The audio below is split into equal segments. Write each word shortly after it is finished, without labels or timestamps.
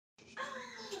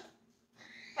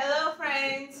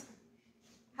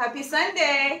Happy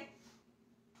Sunday.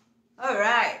 All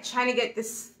right, trying to get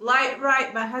this light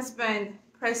right. My husband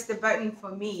pressed the button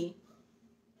for me.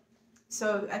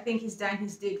 So I think he's done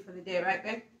his deed for the day, right,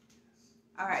 babe?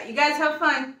 All right, you guys have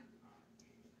fun.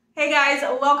 Hey guys,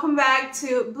 welcome back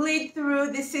to Bleed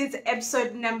Through. This is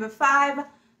episode number 5.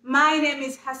 My name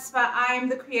is Hasfa. I am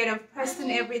the creator of Preston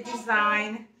Every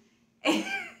Design.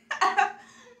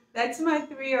 That's my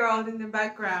 3-year-old in the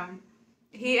background.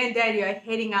 He and Daddy are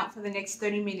heading out for the next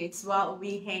 30 minutes while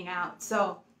we hang out.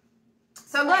 So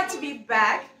glad to be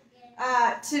back.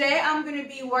 Today I'm going to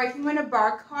be working on a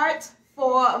bar cart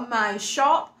for my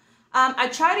shop. I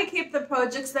try to keep the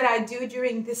projects that I do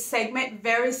during this segment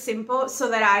very simple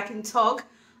so that I can talk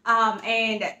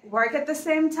and work at the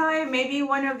same time. Maybe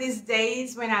one of these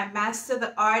days when I master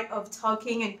the art of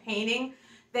talking and painting,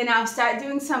 then I'll start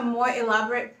doing some more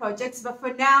elaborate projects. But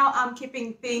for now, I'm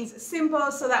keeping things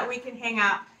simple so that we can hang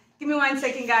out. Give me 1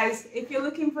 second, guys. If you're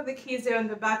looking for the keys, they're on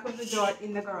the back of the door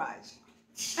in the garage.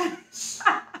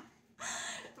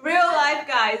 Real life,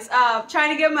 guys.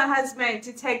 Trying to get my husband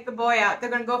to take the boy out. They're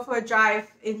going to go for a drive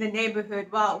in the neighborhood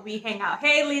while we hang out.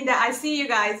 Hey, Linda, I see you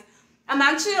guys. I'm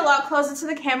actually a lot closer to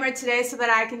the camera today so that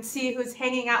I can see who's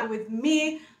hanging out with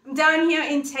me. I'm down here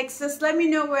in Texas. Let me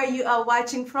know where you are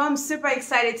watching from. Super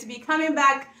excited to be coming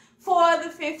back for the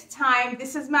 5th time.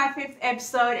 This is my 5th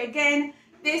episode. Again,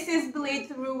 this is Bleed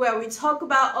Through, where we talk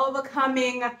about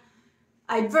overcoming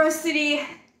adversity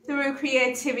through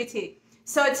creativity.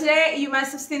 So today, you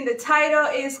must have seen the title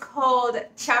is called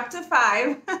Chapter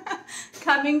 5,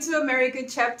 Coming to America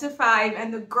Chapter 5,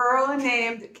 and the girl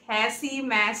named Cassie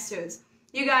Masters.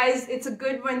 You guys, it's a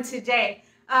good one today.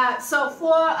 So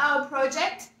for our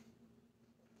project,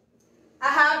 I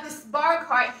have this bar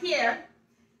cart here.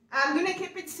 I'm going to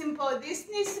keep it simple. This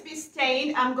needs to be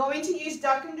stained. I'm going to use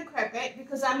Dark and Decrepit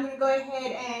because I'm going to go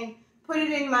ahead and put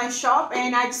it in my shop.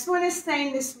 And I just want to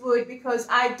stain this wood because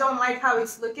I don't like how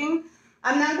it's looking.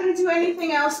 I'm not going to do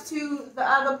anything else to the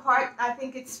other part. I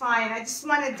think it's fine. I just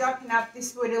want to darken up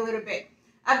this wood a little bit.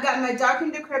 I've got my Dark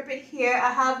and Decrepit here.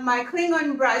 I have my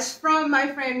Klingon brush from my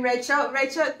friend Rachel.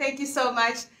 Rachel, thank you so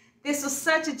much. This was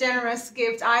such a generous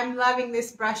gift. I'm loving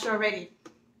this brush already.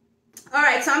 All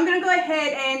right, so I'm going to go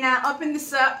ahead and open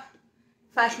this up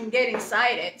if I can get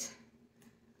inside it.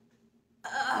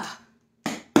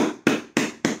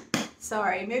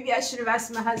 Sorry, maybe I should have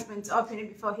asked my husband to open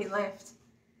it before he left.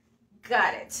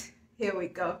 Got it. Here we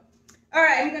go. All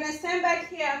right, I'm going to stand back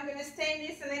here. I'm going to stain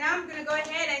this, and then I'm going to go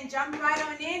ahead and jump right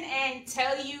on in and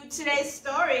tell you today's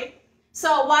story.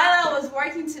 So while I was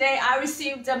working today, I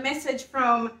received a message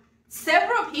from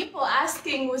several people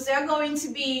asking, was there going to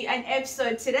be an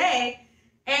episode today?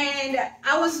 And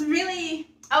I was really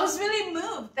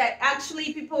moved that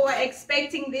actually people were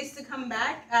expecting this to come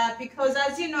back because,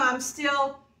 as you know, I'm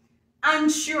still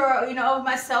unsure, of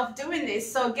myself doing this.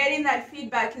 So getting that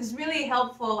feedback is really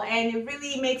helpful, and it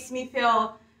really makes me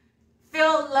feel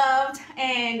loved,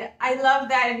 and I love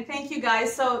that, and thank you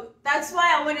guys. So that's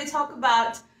why I want to talk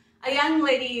about a young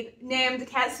lady named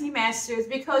Cassie Masters,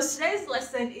 because today's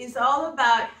lesson is all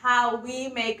about how we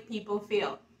make people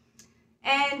feel.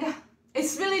 And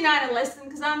it's really not a lesson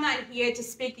because I'm not here to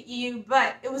speak at you,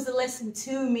 but it was a lesson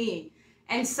to me.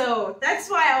 And so that's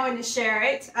why I want to share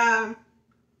it.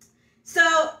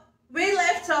 So we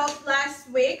left off last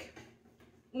week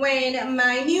when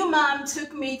my new mom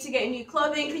took me to get new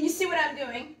clothing. Can you see what I'm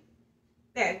doing?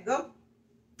 There you go.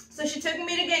 So she took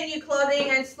me to get new clothing,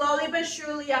 and slowly but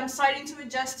surely I'm starting to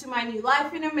adjust to my new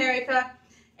life in America.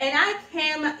 And I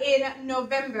came in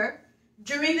November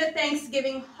during the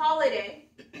Thanksgiving holiday,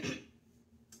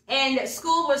 and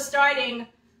school was starting,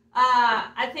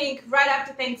 I think, right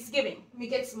after Thanksgiving. Let me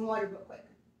get some water real quick.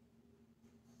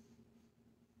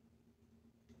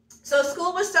 So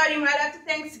school was starting right after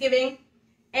Thanksgiving,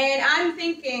 and I'm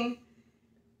thinking,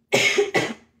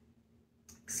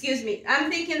 excuse me, I'm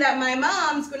thinking that my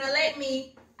mom's going to let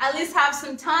me at least have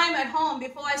some time at home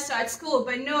before I start school.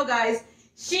 But no, guys,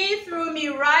 she threw me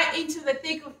right into the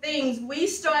thick of things. We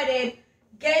started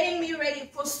getting me ready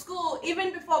for school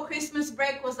even before Christmas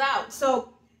break was out.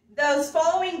 So those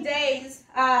following days,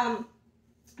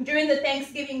 during the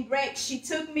Thanksgiving break, she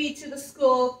took me to the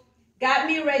school, got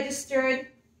me registered,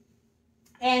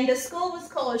 and the school was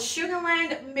called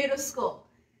Sugarland Middle School.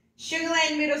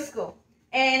 Sugarland Middle School.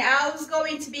 And I was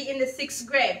going to be in the 6th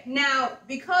grade. Now,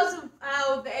 because of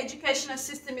how the educational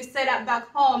system is set up back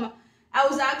home, I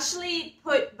was actually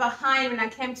put behind when I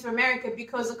came to America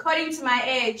because according to my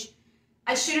age,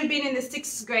 I should have been in the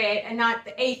 6th grade and not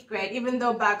the 8th grade, even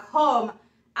though back home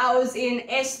I was in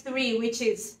S3, which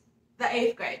is the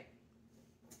 8th grade.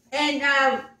 And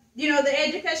you know, the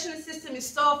education system is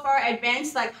so far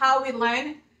advanced, like how we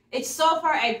learn, it's so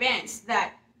far advanced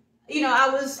that, you know, I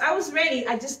was ready.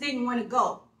 I just didn't want to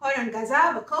go. Hold on, guys. I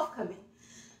have a cough coming.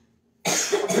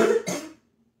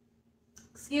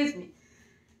 Excuse me.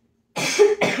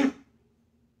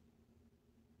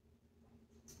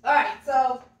 All right,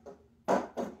 so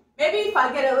maybe if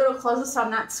I get a little closer so I'm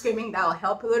not screaming, that'll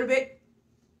help a little bit.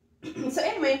 So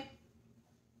anyway,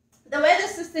 the way the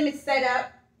system is set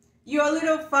up, you're a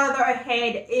little farther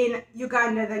ahead in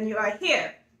Uganda than you are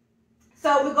here.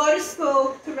 So we go to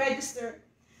school to register.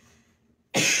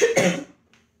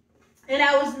 And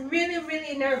I was really,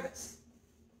 really nervous.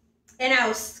 And I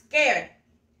was scared.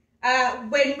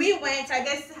 When we went, I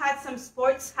guess it had some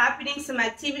sports happening, some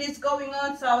activities going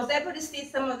on. So I was able to see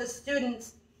some of the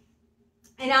students.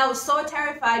 And I was so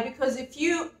terrified because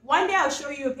one day I'll show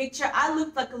you a picture, I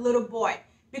looked like a little boy.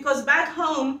 Because back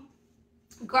home,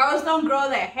 girls don't grow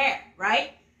their hair,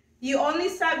 right? You only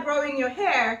start growing your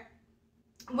hair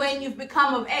when you've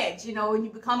become of age, you know, when you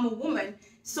become a woman.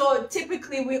 So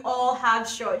typically we all have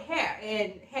short hair,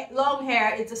 and long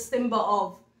hair is a symbol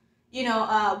of, you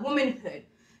know, womanhood.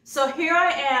 So here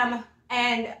I am,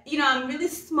 and, you know, I'm really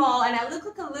small, and I look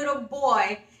like a little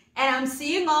boy, and I'm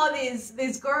seeing all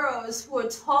these girls who are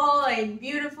tall and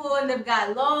beautiful, and they've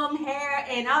got long hair,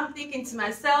 and I'm thinking to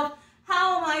myself,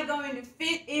 how am I going to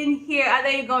fit in here? Are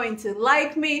they going to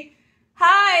like me?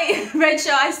 Hi,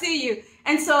 Rachel, I see you.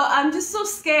 And so I'm just so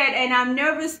scared, and I'm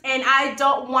nervous, and I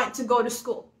don't want to go to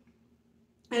school.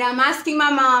 And I'm asking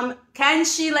my mom, can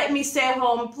she let me stay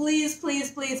home? Please,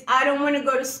 please, please. I don't want to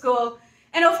go to school.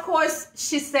 And of course,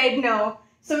 she said no.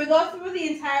 So we go through the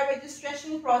entire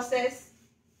registration process,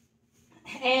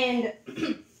 and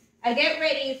I get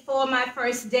ready for my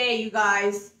first day, you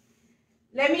guys.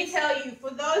 Let me tell you,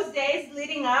 for those days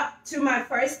leading up to my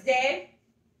first day,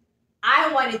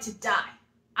 I wanted to die.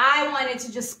 I wanted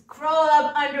to just crawl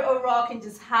up under a rock and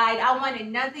just hide. I wanted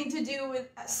nothing to do with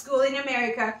school in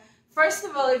America. First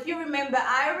of all, if you remember,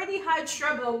 I already had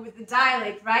trouble with the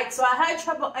dialect, right? So I had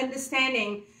trouble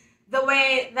understanding the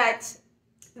way that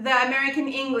the American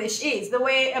English is, the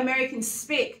way Americans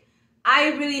speak.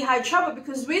 I really had trouble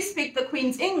because we speak the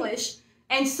Queen's English.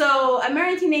 And so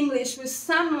American English was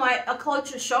somewhat a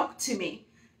culture shock to me.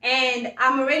 And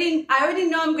I already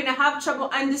know I'm going to have trouble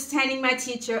understanding my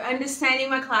teacher, understanding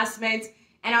my classmates.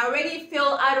 And I already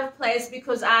feel out of place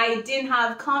because I didn't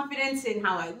have confidence in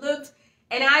how I looked.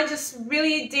 And I just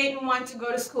really didn't want to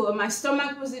go to school. And my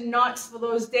stomach was in knots for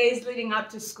those days leading up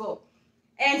to school.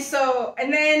 And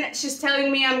then she's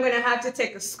telling me I'm going to have to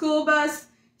take a school bus.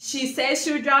 She says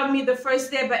she would drive me the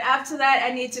first day, but after that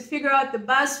I need to figure out the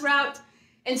bus route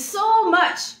and so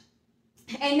much.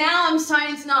 And now I'm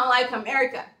starting to not like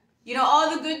America. You know,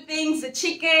 all the good things, the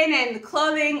chicken and the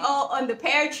clothing, all on the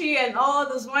pear tree and all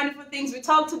those wonderful things we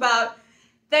talked about,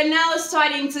 they're now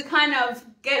starting to kind of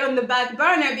get on the back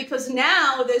burner because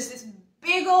now there's this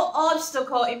big old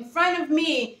obstacle in front of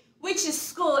me, which is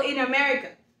school in America.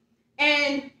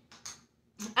 And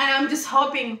I'm just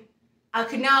hoping I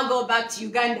could now go back to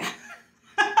Uganda.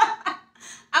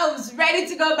 I was ready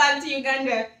to go back to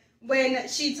Uganda when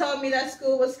she told me that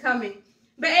school was coming.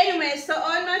 But anyway, so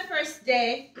on my first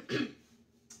day,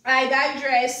 I got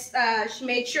dressed. She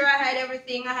made sure I had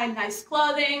everything. I had nice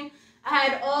clothing. I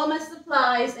had all my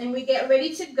supplies, and we get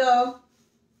ready to go.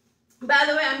 By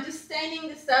the way, I'm just standing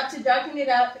this up to darken it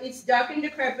up. It's dark and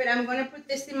decrepit. I'm going to put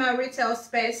this in my retail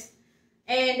space.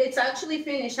 And it's actually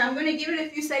finished. I'm going to give it a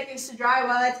few seconds to dry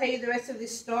while I tell you the rest of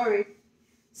this story.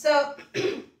 So,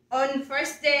 on the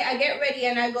first day, I get ready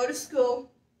and I go to school.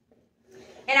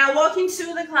 And I walk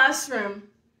into the classroom.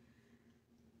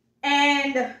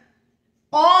 And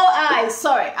all eyes,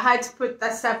 sorry, I had to put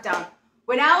that stuff down.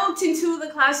 When I walked into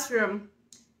the classroom,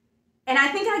 and I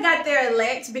think I got there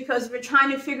late because we're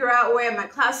trying to figure out where my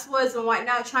class was and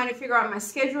whatnot, trying to figure out my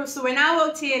schedule. So when I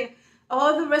walked in,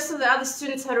 all the rest of the other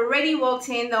students had already walked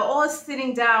in. They're all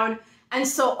sitting down. And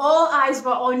so all eyes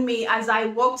were on me as I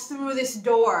walked through this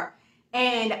door.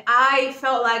 And I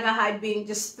felt like I had been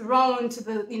just thrown to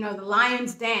the, you know, the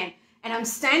lion's den. And I'm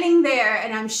standing there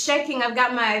and I'm shaking. I've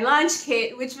got my lunch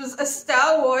kit, which was a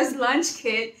Star Wars lunch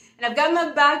kit. And I've got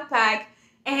my backpack.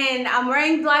 And I'm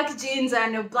wearing black jeans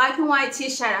and a black and white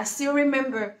t-shirt, I still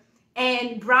remember,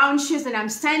 and brown shoes. And I'm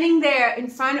standing there in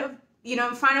front of, you know,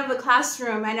 in front of the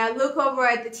classroom, and I look over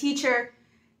at the teacher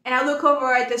and I look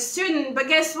over at the student. But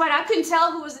guess what? I couldn't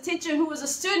tell who was the teacher and who was a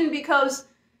student because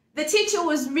the teacher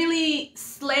was really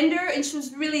slender and she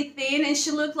was really thin and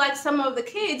she looked like some of the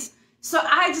kids. So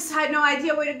I just had no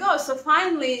idea where to go. So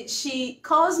finally she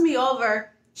calls me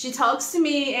over, she talks to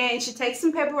me and she takes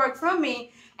some paperwork from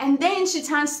me. And then she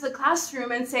turns to the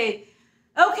classroom and said,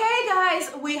 okay,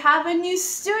 guys, we have a new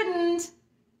student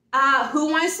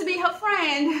who wants to be her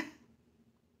friend.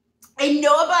 And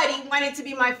nobody wanted to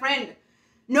be my friend.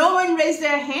 No one raised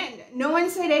their hand. No one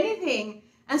said anything.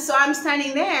 And so I'm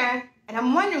standing there and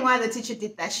I'm wondering why the teacher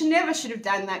did that. She never should have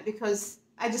done that, because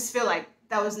I just feel like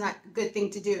that was not a good thing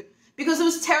to do, because it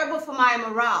was terrible for my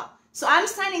morale. So I'm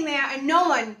standing there and no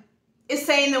one is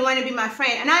saying they want to be my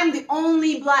friend. And I'm the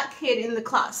only black kid in the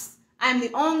class. I'm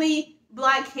the only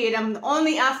black kid. I'm the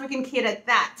only African kid at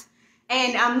that.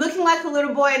 And I'm looking like a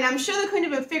little boy, and I'm sure they couldn't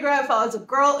even figure out if I was a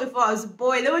girl, if I was a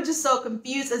boy. They were just so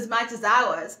confused as much as I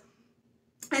was.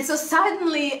 And so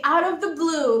suddenly, out of the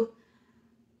blue,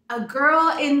 a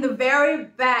girl in the very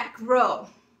back row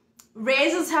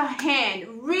raises her hand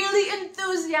really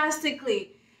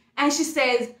enthusiastically, and she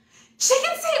says, she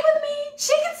can sit with me,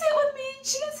 she can sit with me,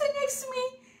 she can sit next to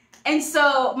me. And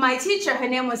so my teacher, her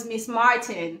name was Miss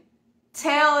Martin,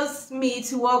 tells me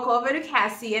to walk over to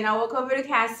Cassie, and I walk over to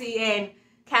Cassie, and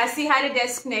Cassie had a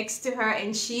desk next to her,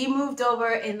 and she moved over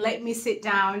and let me sit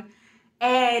down.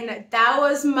 And that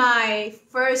was my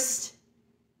first,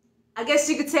 I guess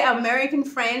you could say, American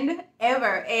friend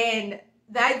ever. And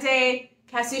that day,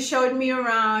 Cassie showed me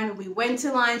around. We went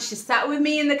to lunch. She sat with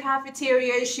me in the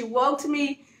cafeteria. She walked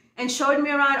me and showed me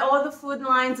around all the food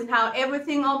lines and how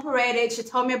everything operated. She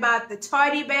told me about the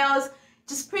tardy bells.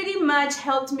 Just pretty much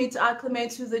helped me to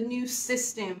acclimate to the new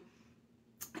system.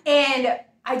 And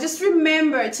I just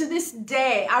remember, to this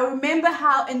day, I remember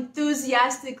how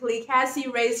enthusiastically Cassie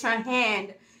raised her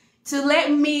hand to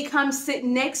let me come sit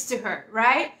next to her,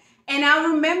 right? And I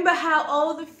remember how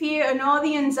all the fear and all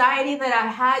the anxiety that I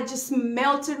had just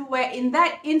melted away in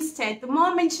that instant. The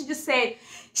moment she just said,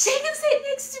 she can sit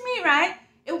next to me, right?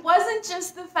 It wasn't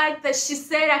just the fact that she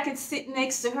said I could sit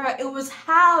next to her. It was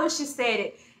how she said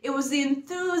it. It was the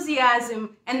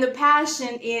enthusiasm and the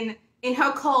passion in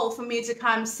her call for me to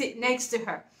come sit next to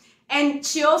her. And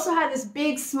she also had this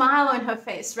big smile on her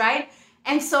face, right?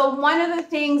 And so one of the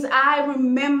things I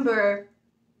remember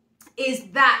is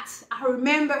that I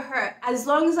remember her. As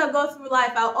long as I go through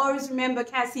life, I'll always remember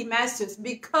Cassie Masters,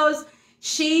 because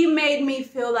she made me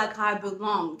feel like I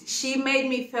belonged. She made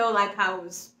me feel like I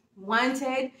was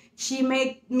wanted. She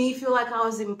made me feel like I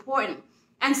was important.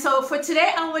 And so for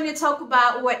today, I want to talk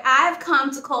about what I've come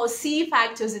to call C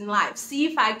factors in life.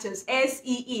 C factors,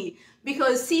 S-E-E,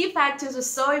 because C factors are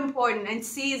so important, and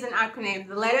C is an acronym.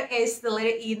 The letter S, the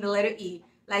letter E, and the letter E,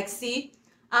 like C.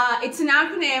 It's an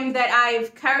acronym that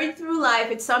I've carried through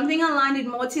life. It's something I learned in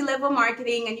multi-level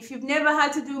marketing, and if you've never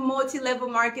had to do multi-level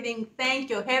marketing, thank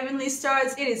your heavenly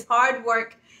stars. It is hard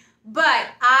work. But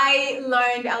I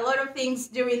learned a lot of things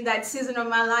during that season of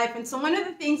my life, and so one of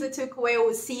the things I took away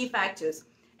was C factors.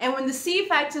 And when the C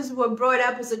factors were brought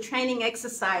up as a training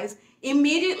exercise,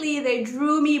 immediately they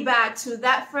drew me back to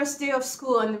that first day of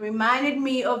school and reminded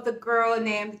me of the girl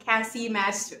named Cassie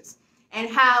Masters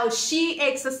and how she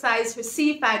exercised her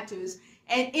C factors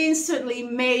and instantly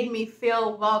made me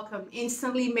feel welcome,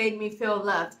 instantly made me feel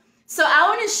loved. So I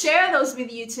want to share those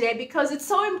with you today, because it's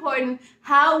so important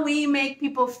how we make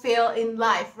people feel in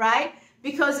life, right?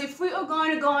 Because if we are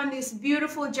going to go on this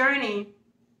beautiful journey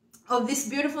of this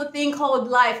beautiful thing called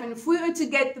life, and if we are to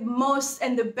get the most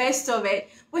and the best of it,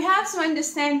 we have to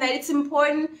understand that it's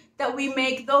important that we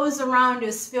make those around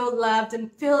us feel loved and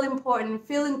feel important,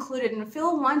 feel included, and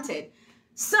feel wanted.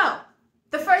 So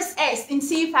the first S in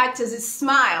C factors is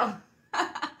smile.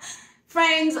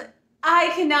 Friends,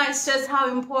 I cannot stress how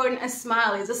important a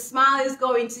smile is. A smile is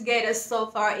going to get us so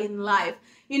far in life.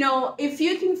 You know, if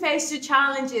you can face your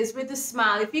challenges with a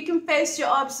smile, if you can face your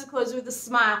obstacles with a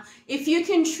smile, if you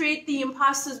can treat the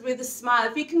imposters with a smile,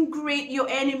 if you can greet your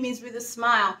enemies with a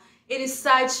smile, it is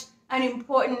such an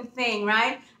important thing,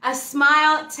 right? A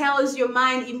smile tells your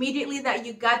mind immediately that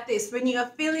you got this. When you're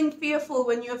feeling fearful,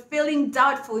 when you're feeling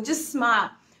doubtful, just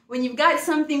smile. When you've got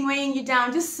something weighing you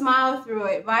down, just smile through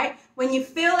it, right? When you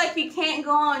feel like you can't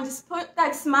go on, just put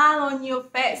that smile on your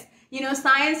face. You know,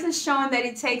 science has shown that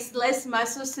it takes less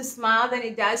muscles to smile than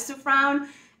it does to frown.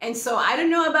 And so I don't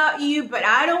know about you, but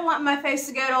I don't want my face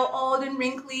to get all old and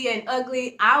wrinkly and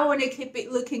ugly. I want to keep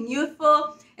it looking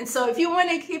youthful. And so if you want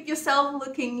to keep yourself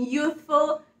looking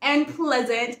youthful and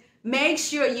pleasant, make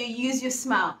sure you use your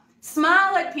smile.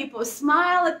 Smile at people,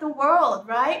 smile at the world,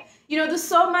 right? You know, there's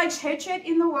so much hatred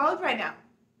in the world right now.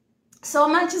 So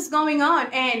much is going on,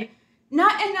 and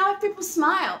not enough people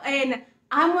smile. And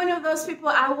I'm one of those people.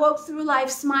 I walk through life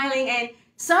smiling, and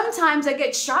sometimes I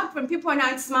get shocked when people are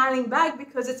not smiling back,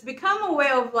 because it's become a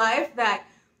way of life that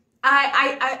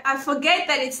I forget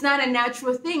that it's not a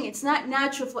natural thing. It's not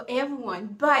natural for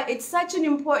everyone, but it's such an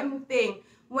important thing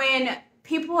when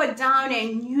people are down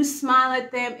and you smile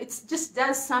at them, it just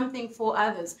does something for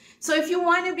others. So if you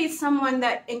want to be someone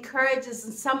that encourages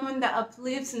and someone that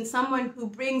uplifts and someone who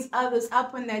brings others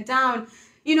up when they're down,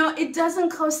 you know, it doesn't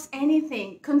cost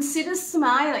anything. Consider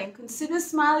smiling. Consider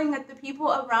smiling at the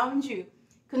people around you.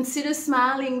 Consider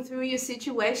smiling through your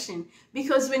situation.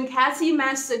 Because when Cassie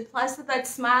mastered, plus that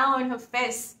smile on her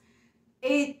face,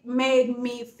 it made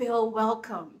me feel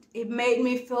welcomed. It made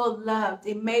me feel loved.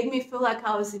 It made me feel like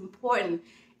I was important.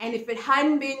 And if it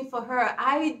hadn't been for her,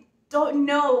 I don't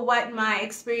know what my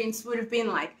experience would have been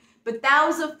like. But that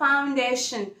was a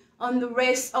foundation on the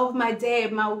rest of my day,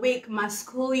 my week, my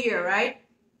school year, right?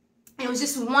 And it was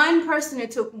just one person.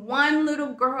 It took one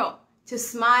little girl to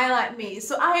smile at me.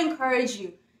 So I encourage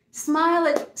you, smile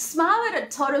at a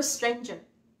total stranger,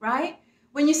 right?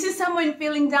 When you see someone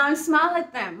feeling down, smile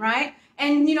at them, right?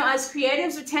 And, you know, as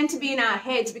creatives, we tend to be in our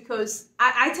heads because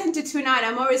I tend to tune out.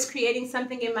 I'm always creating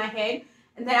something in my head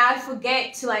and then I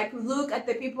forget to like look at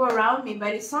the people around me,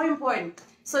 but it's so important.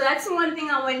 So that's the one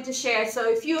thing I wanted to share. So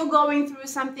if you're going through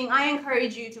something, I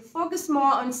encourage you to focus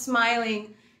more on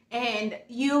smiling and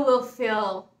you will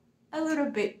feel a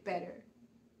little bit better.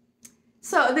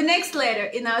 So the next letter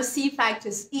in our C factor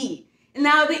is E.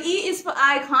 Now the E is for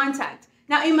eye contact.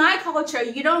 Now, in my culture,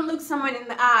 you don't look someone in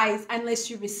the eyes unless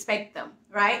you respect them,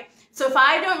 right? So if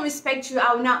I don't respect you,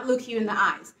 I will not look you in the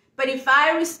eyes. But if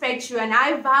I respect you and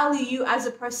I value you as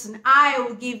a person, I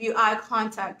will give you eye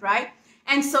contact, right?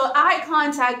 And so eye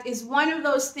contact is one of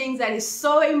those things that is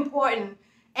so important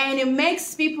and it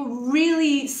makes people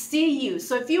really see you.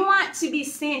 So if you want to be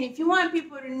seen, if you want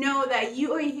people to know that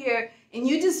you are here and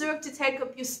you deserve to take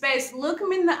up your space, look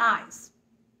them in the eyes.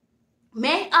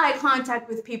 Make eye contact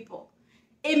with people.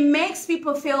 It makes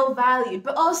people feel valued,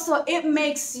 but also it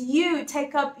makes you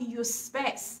take up your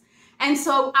space. And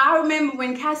so I remember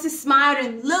when Cassie smiled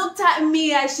and looked at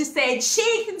me as she said,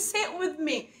 she can sit with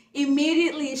me.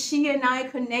 Immediately, she and I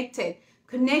connected.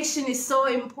 Connection is so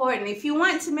important. If you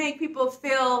want to make people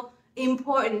feel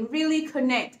important, really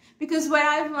connect. Because what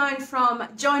I've learned from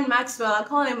John Maxwell, I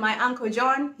call him my Uncle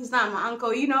John. He's not my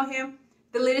uncle, you know him.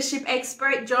 The leadership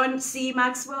expert, John C.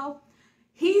 Maxwell.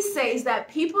 He says that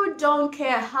people don't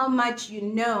care how much you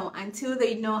know until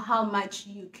they know how much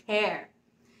you care.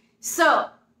 So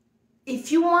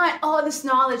if you want all this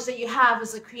knowledge that you have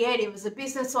as a creative, as a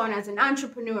business owner, as an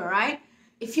entrepreneur, right?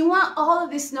 If you want all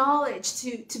of this knowledge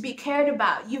to be cared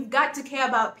about, you've got to care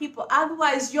about people.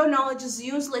 Otherwise, your knowledge is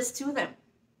useless to them.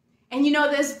 And you know,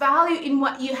 there's value in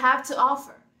what you have to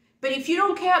offer. But if you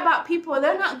don't care about people,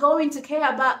 they're not going to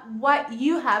care about what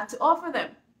you have to offer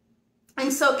them.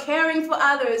 And so caring for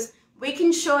others, we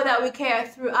can show that we care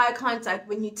through eye contact.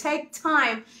 When you take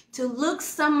time to look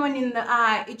someone in the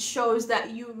eye, it shows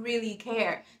that you really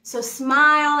care. So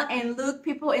smile and look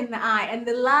people in the eye. And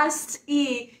the last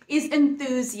E is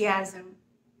enthusiasm.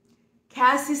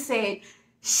 Cassie said,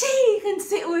 she can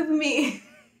sit with me.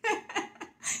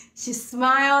 She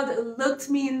smiled, looked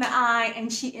me in the eye,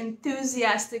 and she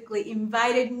enthusiastically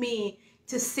invited me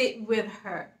to sit with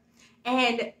her.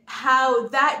 And how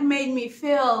that made me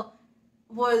feel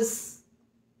was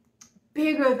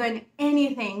bigger than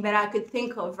anything that I could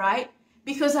think of, right?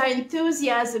 Because her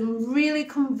enthusiasm really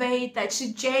conveyed that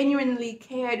she genuinely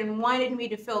cared and wanted me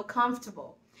to feel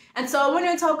comfortable. And so I want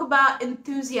to talk about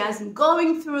enthusiasm,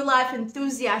 going through life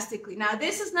enthusiastically. Now,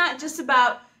 this is not just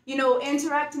about, you know,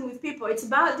 interacting with people. It's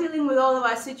about dealing with all of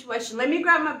our situations. Let me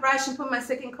grab my brush and put my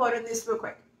second coat on this real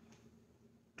quick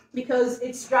because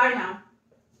it's dry now.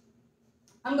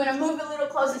 I'm going to move a little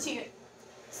closer to you.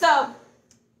 So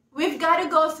we've got to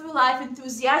go through life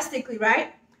enthusiastically,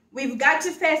 right? We've got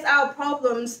to face our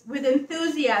problems with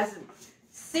enthusiasm.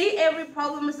 See every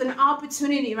problem as an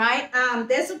opportunity, right?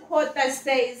 There's a quote that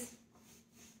says,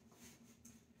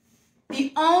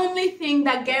 the only thing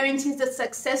that guarantees a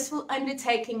successful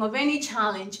undertaking of any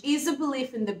challenge is a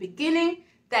belief in the beginning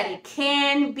that it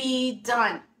can be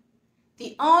done.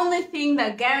 The only thing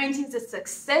that guarantees a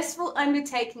successful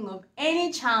undertaking of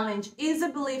any challenge is a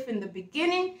belief in the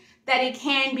beginning that it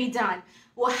can be done.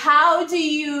 Well, how do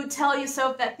you tell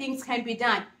yourself that things can be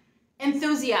done?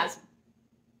 Enthusiasm.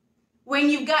 When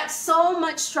you've got so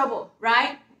much trouble,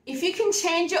 right? If you can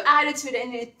change your attitude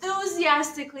and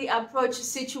enthusiastically approach a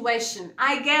situation,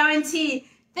 I guarantee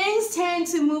things tend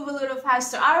to move a little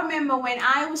faster. I remember when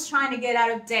I was trying to get out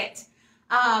of debt.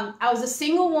 I was a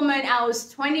single woman. I was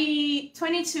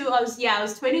 22. I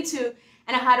was 22,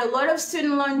 and I had a lot of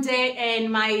student loan debt, and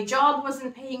my job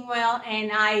wasn't paying well, and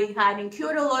I had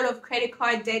incurred a lot of credit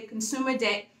card debt, consumer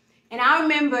debt. And I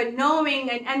remember knowing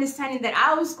and understanding that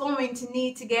I was going to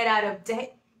need to get out of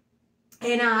debt.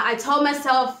 And I told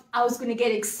myself I was going to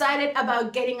get excited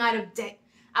about getting out of debt.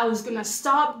 I was going to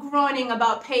stop groaning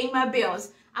about paying my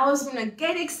bills. I was going to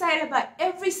get excited about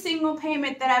every single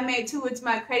payment that I made towards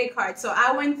my credit card. So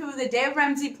I went through the Dave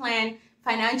Ramsey plan,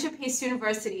 Financial Peace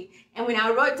University. And when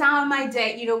I wrote down my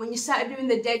debt, you know, when you start doing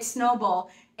the debt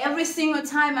snowball, every single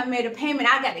time I made a payment,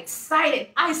 I got excited.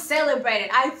 I celebrated.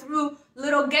 I threw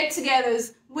little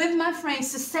get-togethers with my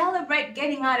friends to celebrate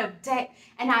getting out of debt.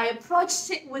 And I approached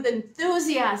it with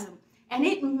enthusiasm. And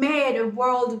it made a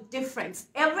world of difference.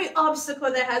 Every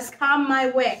obstacle that has come my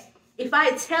way, if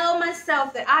I tell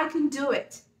myself that I can do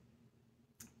it,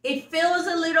 it feels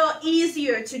a little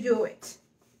easier to do it.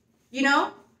 You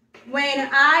know, when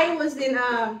I was in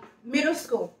middle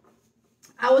school,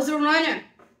 I was a runner.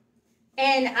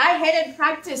 And I hated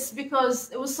practice because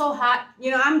it was so hot.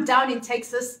 You know, I'm down in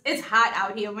Texas. It's hot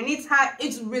out here. When it's hot,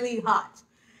 it's really hot.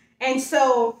 And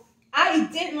so I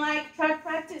didn't like track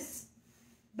practice.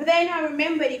 But then I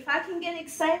remembered, if I can get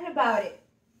excited about it,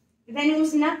 then it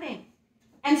was nothing.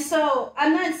 And so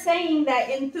I'm not saying that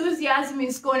enthusiasm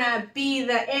is going to be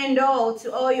the end all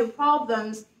to all your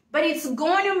problems, but it's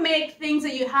going to make things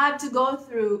that you have to go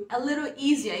through a little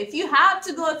easier. If you have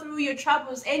to go through your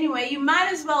troubles anyway, you might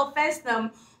as well face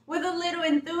them with a little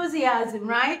enthusiasm,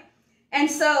 right? And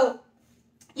so,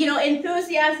 you know,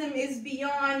 enthusiasm is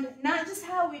beyond not just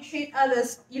how we treat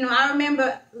others. You know, I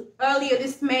remember earlier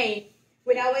this May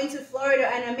when I went to Florida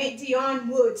and I met Dionne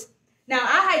Woods. Now,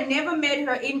 I had never met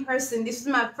her in person. This was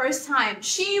my first time.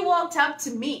 She walked up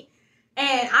to me,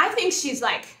 and I think she's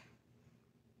like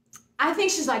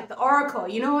the oracle.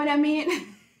 You know what I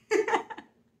mean?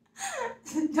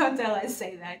 Don't tell I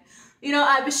say that. You know,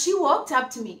 but she walked up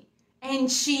to me, and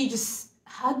she just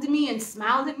hugged me and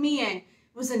smiled at me and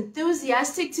was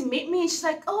enthusiastic to meet me. And she's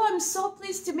like, "Oh, I'm so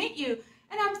pleased to meet you."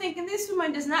 And I'm thinking, this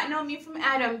woman does not know me from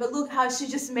Adam, but look how she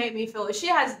just made me feel. She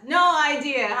has no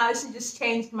idea how she just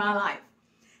changed my life.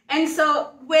 And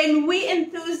so when we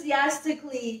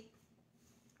enthusiastically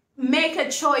make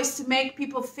a choice to make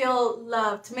people feel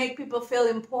loved, to make people feel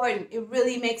important, it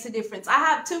really makes a difference. I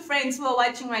have two friends who are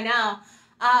watching right now,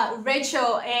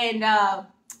 Rachel and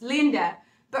Linda.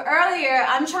 But earlier,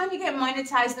 I'm trying to get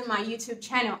monetized on my YouTube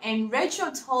channel, and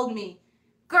Rachel told me,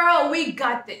 "Girl, we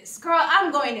got this. Girl, I'm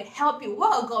going to help you.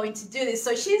 We're going to do this."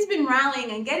 So she's been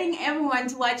rallying and getting everyone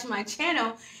to watch my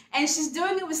channel. And she's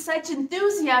doing it with such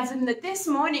enthusiasm that this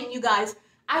morning, you guys,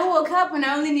 I woke up and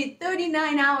I only need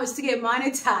 39 hours to get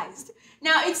monetized.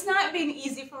 Now, it's not been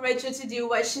easy for Rachel to do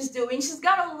what she's doing. She's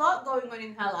got a lot going on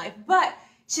in her life. But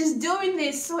she's doing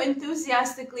this so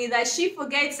enthusiastically that she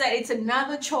forgets that it's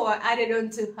another chore added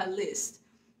onto her list.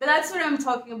 But that's what I'm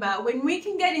talking about. When we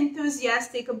can get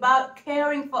enthusiastic about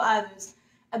caring for others,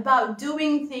 about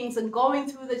doing things and going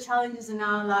through the challenges in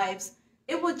our lives,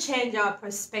 it will change our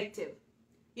perspective.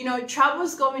 You know,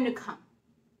 trouble's going to come.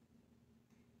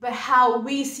 But how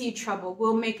we see trouble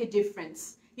will make a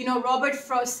difference. You know, Robert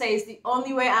Frost says the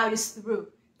only way out is through.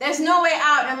 There's no way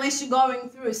out unless you're going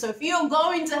through. So if you're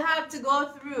going to have to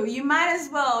go through, you might as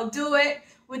well do it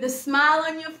with a smile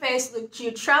on your face, look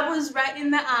your troubles right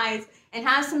in the eyes, and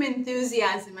have some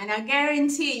enthusiasm. And I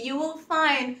guarantee you will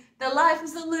find that life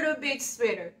is a little bit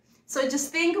sweeter. So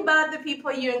just think about the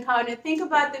people you encounter. Think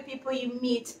about the people you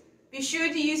meet. Be sure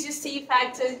to use your C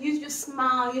factor, use your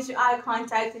smile, use your eye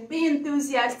contact, and be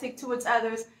enthusiastic towards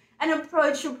others. And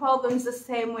approach your problems the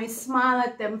same way. Smile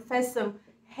at them, face them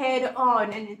head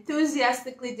on, and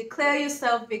enthusiastically declare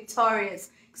yourself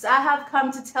victorious. Because I have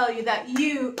come to tell you that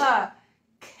you are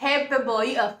capable.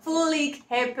 You are fully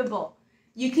capable.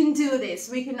 You can do this.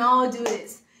 We can all do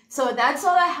this. So that's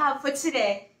all I have for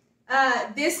today.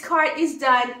 This card is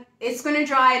done. It's going to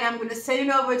dry, and I'm going to send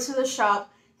it over to the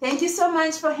shop. Thank you so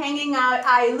much for hanging out.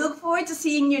 I look forward to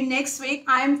seeing you next week.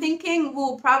 I'm thinking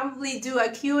we'll probably do a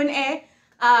Q&A.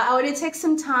 I want to take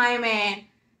some time and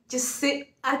just sit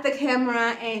at the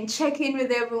camera and check in with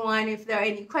everyone if there are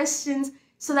any questions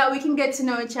so that we can get to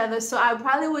know each other. So I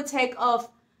probably will take off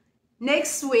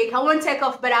next week. I won't take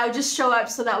off, but I'll just show up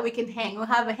so that we can hang. We'll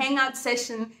have a hangout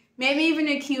session, maybe even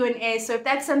a Q&A. So if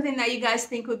that's something that you guys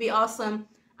think would be awesome,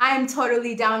 I am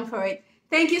totally down for it.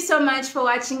 Thank you so much for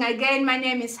watching. Again, my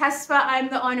name is Hasfa. I'm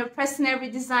the owner of Preston Every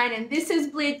Design, and this is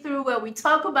Bleed Through, where we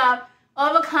talk about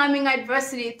overcoming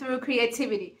adversity through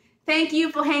creativity. Thank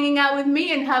you for hanging out with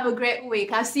me, and have a great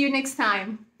week. I'll see you next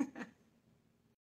time.